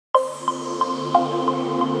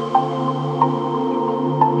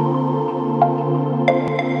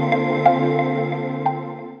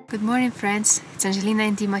morning, friends, it's Angelina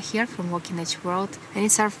and Dima here from Walking Edge World, and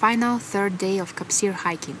it's our final third day of Capcir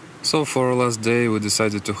hiking. So for our last day we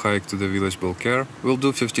decided to hike to the village Bolquere. We'll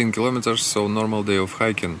do 15 kilometers, so normal day of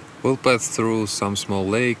hiking. We'll pass through some small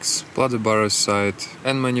lakes, Pla de Barres site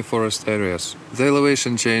and many forest areas. The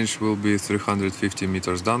elevation change will be 350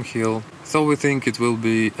 meters downhill, so we think it will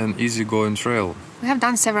be an easy going trail. We have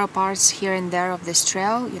done several parts here and there of this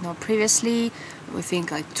trail, previously, we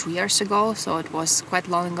think like 2 years ago, so it was quite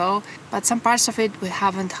long ago. But some parts of it we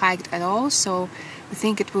haven't hiked at all, so we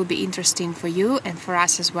think it will be interesting for you and for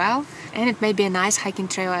us as well. And it may be a nice hiking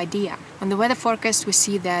trail idea. On the weather forecast we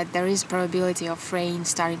see that there is probability of rain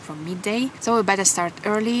starting from midday, so we better start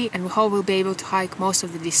early, and we hope we'll be able to hike most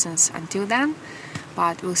of the distance until then.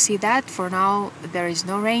 But we'll see that. For now there is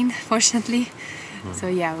no rain, fortunately. So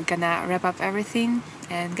yeah, we're gonna wrap up everything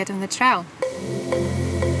and get on the trail.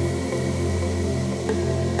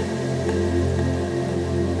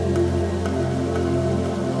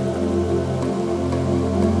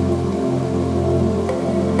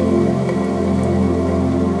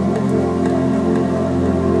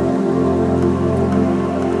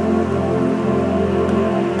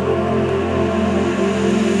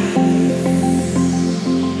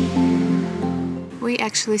 We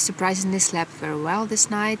actually surprisingly slept very well this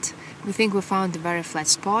night. We think we found a very flat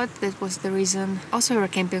spot, that was the reason. Also, we were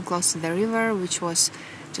camping close to the river, which was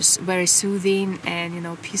just very soothing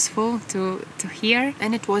and peaceful to hear.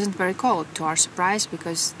 And it wasn't very cold, to our surprise,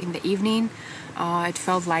 because in the evening it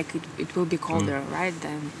felt like it will be colder, right,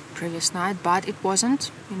 than previous night, but it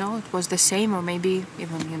wasn't. It was the same, or maybe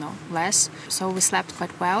even less. So we slept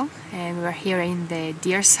quite well, and we were hearing the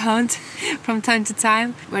deer sound from time to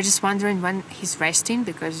time. We're just wondering when he's resting,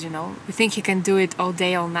 because we think he can do it all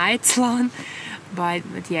day, all night long. But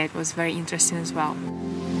yeah, it was very interesting as well.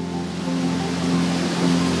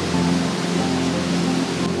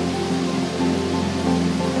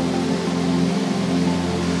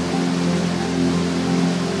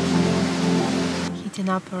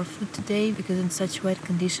 Up our food today, because in such wet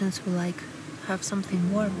conditions we have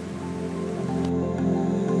something warm.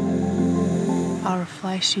 Our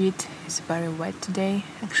fly sheet is very wet today,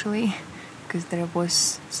 actually, because there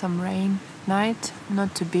was some rain at night,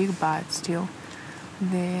 not too big, but still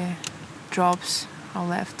the drops are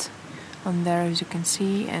left on there, as you can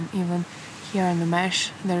see, and even here on the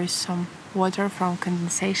mesh there is some water from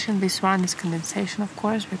condensation. This one is condensation, of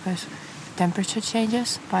course, because temperature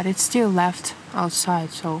changes, but it's still left outside,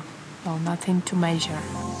 so well, nothing to measure.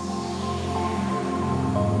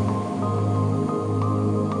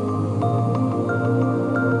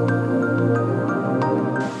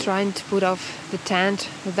 Trying to put off the tent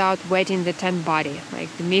without wetting the tent body.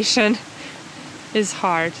 The mission is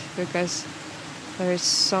hard because there is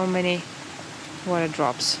so many water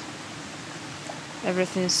drops.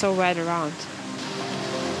 Everything is so wet around.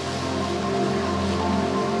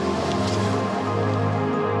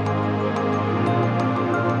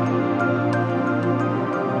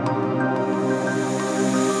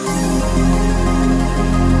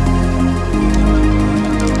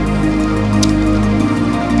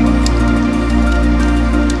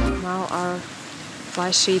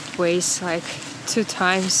 Sheet weighs 2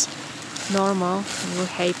 times normal, and we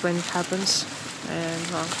hate when it happens,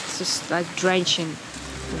 and well, it's just drenching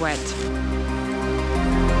wet.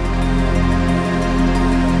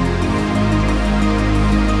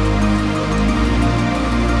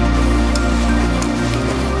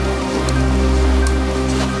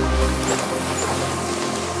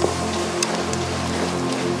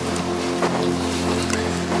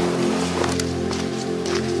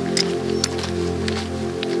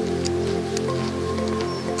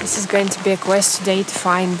 This is going to be a quest today to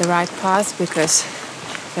find the right path, because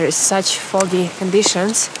there is such foggy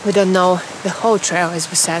conditions. We don't know the whole trail, as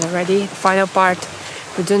we said already. The final part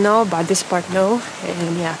we do know, but this part no.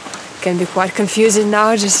 And yeah, it can be quite confusing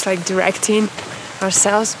now, just directing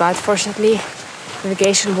ourselves. But fortunately,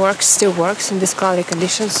 navigation still works in this cloudy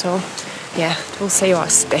conditions. So yeah, it will save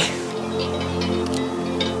us today.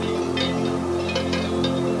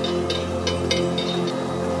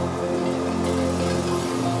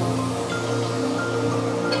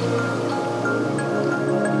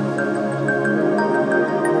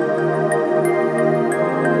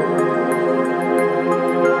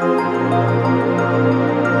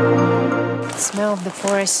 The smell of the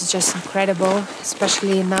forest is just incredible,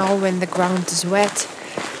 especially now when the ground is wet,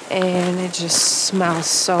 and it just smells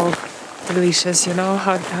so delicious.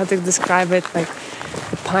 How to describe it, the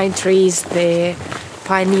pine trees, the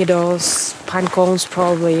pine needles, pine cones,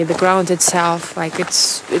 probably the ground itself,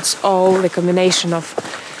 it's all the combination of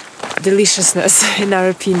deliciousness in our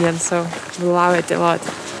opinion, so we love it a lot.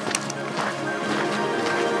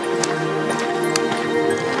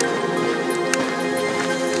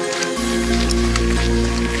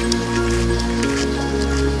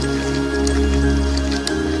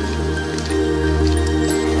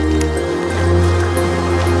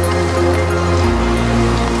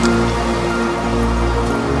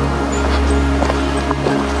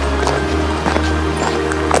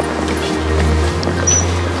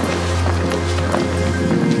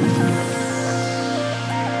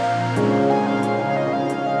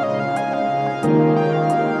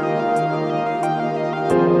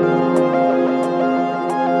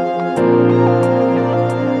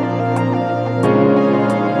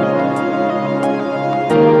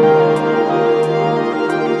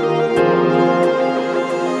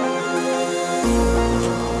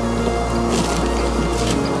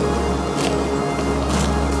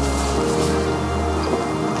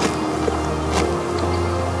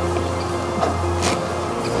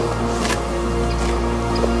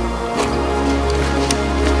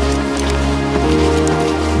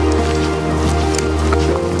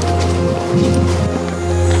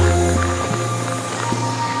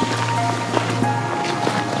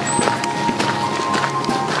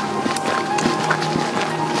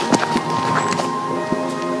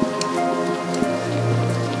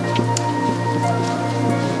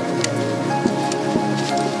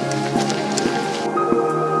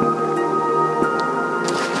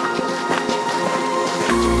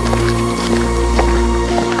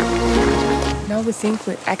 We think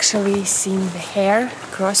we actually seen the hare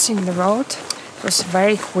crossing the road. It was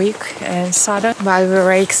very quick and sudden, but we were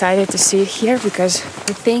very excited to see it here because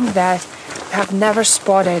we think that we have never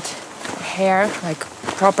spotted a hare like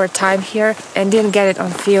proper time here and didn't get it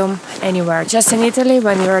on film anywhere. Just in Italy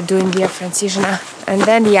when we were doing Via Francigena. And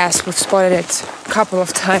then yes, we've spotted it a couple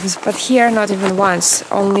of times, but here not even once.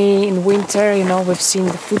 Only in winter, you know, we've seen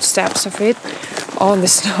the footsteps of it on the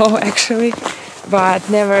snow actually, but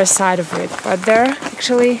never a sight of it. But they're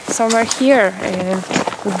actually somewhere here and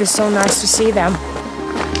it would be so nice to see them.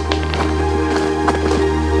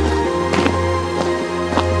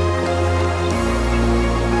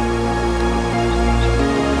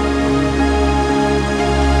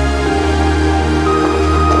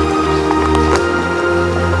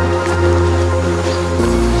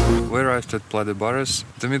 At Pla de Barres,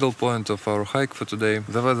 the middle point of our hike for today.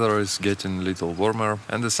 The weather is getting a little warmer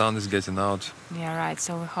and the sun is getting out. Yeah, right,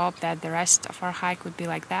 so we hope that the rest of our hike would be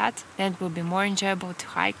like that. Then it will be more enjoyable to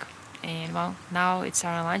hike. And well, now it's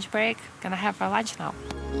our lunch break. Gonna have our lunch now.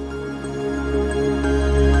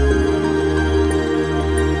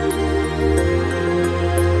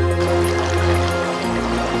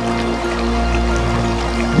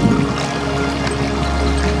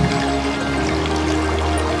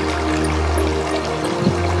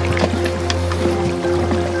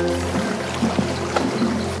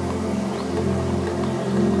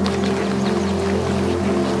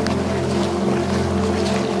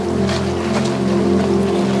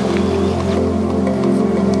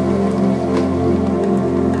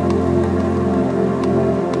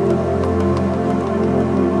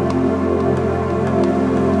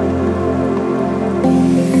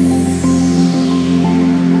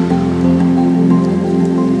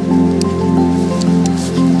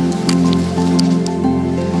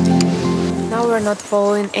 Not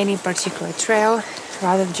following any particular trail,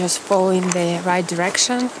 rather just following the right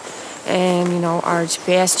direction, and you know, our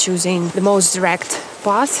GPS choosing the most direct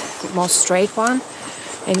path, the most straight one,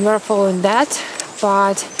 and we're following that.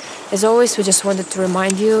 But as always, we just wanted to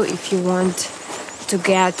remind you, if you want to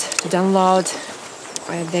download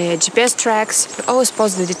the GPS tracks, we always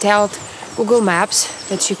post the detailed Google Maps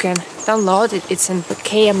that you can download. It's in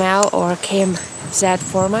KML or KMZ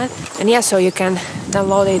format, and yeah, so you can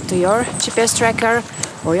download it to your GPS tracker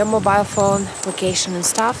or your mobile phone application and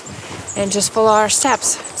stuff, and just follow our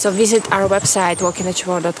steps. So visit our website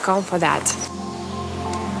walkingnature.com for that.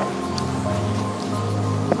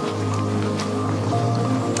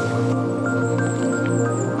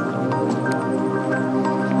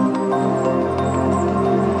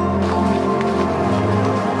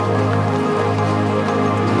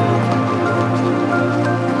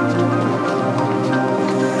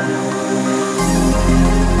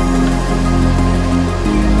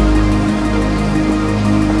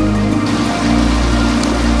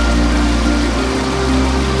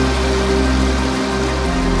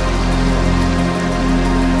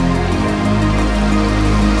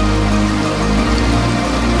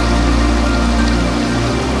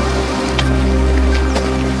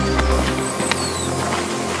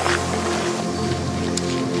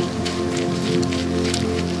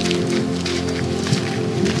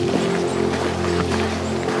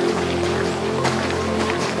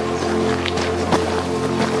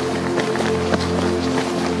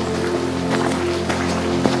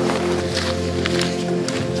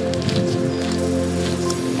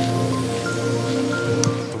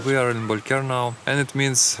 Bolquere now, and it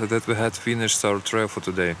means that we had finished our trail for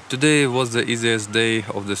today. Today was the easiest day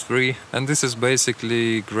of the 3, and this is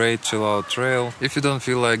basically great chill out trail if you don't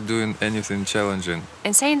feel like doing anything challenging.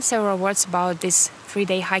 And saying several words about this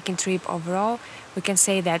 3-day hiking trip overall, we can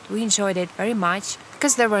say that we enjoyed it very much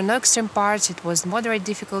because there were no extreme parts. It was moderate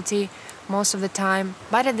difficulty most of the time,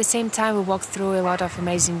 but at the same time we walked through a lot of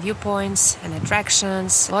amazing viewpoints and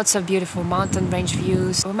attractions, lots of beautiful mountain range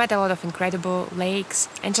views. We met a lot of incredible lakes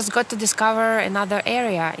and just got to discover another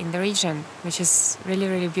area in the region, which is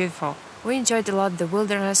really beautiful. We enjoyed a lot the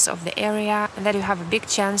wilderness of the area, and that you have a big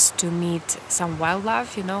chance to meet some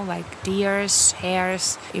wildlife, you know, like deers,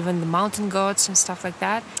 hares, even the mountain goats and stuff like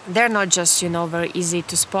that. They're not just, you know, very easy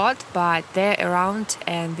to spot, but they're around,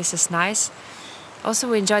 and this is nice. Also,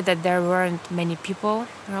 we enjoyed that there weren't many people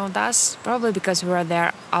around us, probably because we were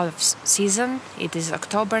there out of season. It is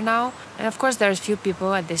October now, and of course there's few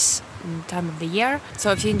people at this time of the year.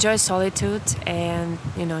 So if you enjoy solitude and,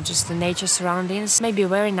 you know, just the nature surroundings, maybe a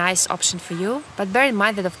very nice option for you. But bear in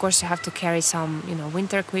mind that of course you have to carry some, you know,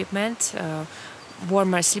 winter equipment,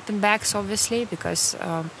 warmer sleeping bags obviously, because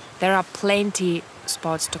there are plenty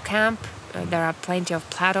spots to camp. There are plenty of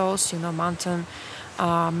plateaus, you know, mountain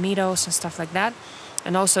meadows and stuff like that.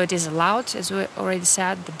 And also it is allowed, as we already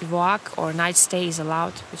said, the bivouac or night stay is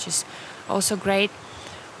allowed, which is also great.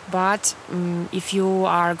 But if you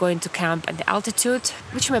are going to camp at the altitude,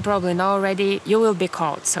 which you may probably know already, you will be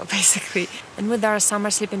cold, so basically. And with our summer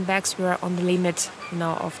sleeping bags, we were on the limit, you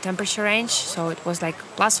know, of temperature range, so it was like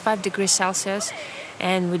 +5 degrees Celsius,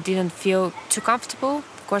 and we didn't feel too comfortable.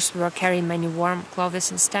 Of course, we were carrying many warm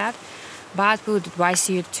clothes instead, but we would advise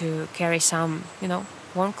you to carry some, you know,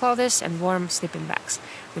 warm clothes and warm sleeping bags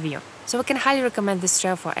with you. So we can highly recommend this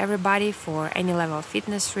trail for everybody, for any level of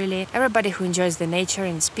fitness really. Everybody who enjoys the nature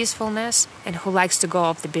and its peacefulness and who likes to go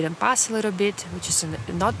off the beaten path a little bit, which is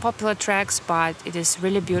not popular tracks, but it is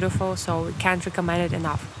really beautiful, so we can't recommend it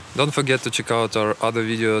enough. Don't forget to check out our other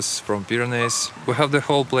videos from Pyrenees. We have the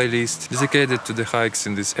whole playlist dedicated to the hikes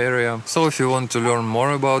in this area, so if you want to learn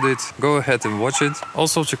more about it, go ahead and watch it.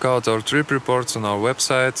 Also check out our trip reports on our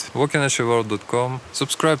website, walkingacheworld.com.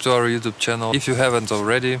 Subscribe to our YouTube channel if you haven't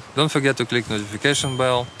already. Don't forget to click notification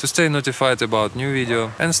bell to stay notified about new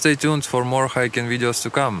video, and stay tuned for more hiking videos to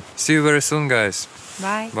come. See you very soon, guys.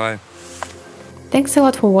 Bye. Bye. Thanks a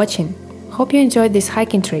lot for watching. Hope you enjoyed this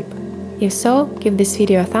hiking trip. If so, give this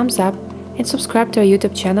video a thumbs up and subscribe to our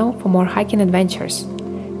YouTube channel for more hiking adventures.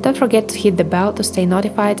 Don't forget to hit the bell to stay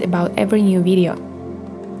notified about every new video.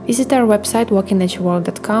 Visit our website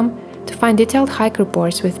walkingacheworld.com to find detailed hike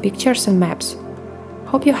reports with pictures and maps.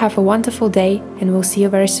 Hope you have a wonderful day, and we'll see you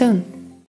very soon.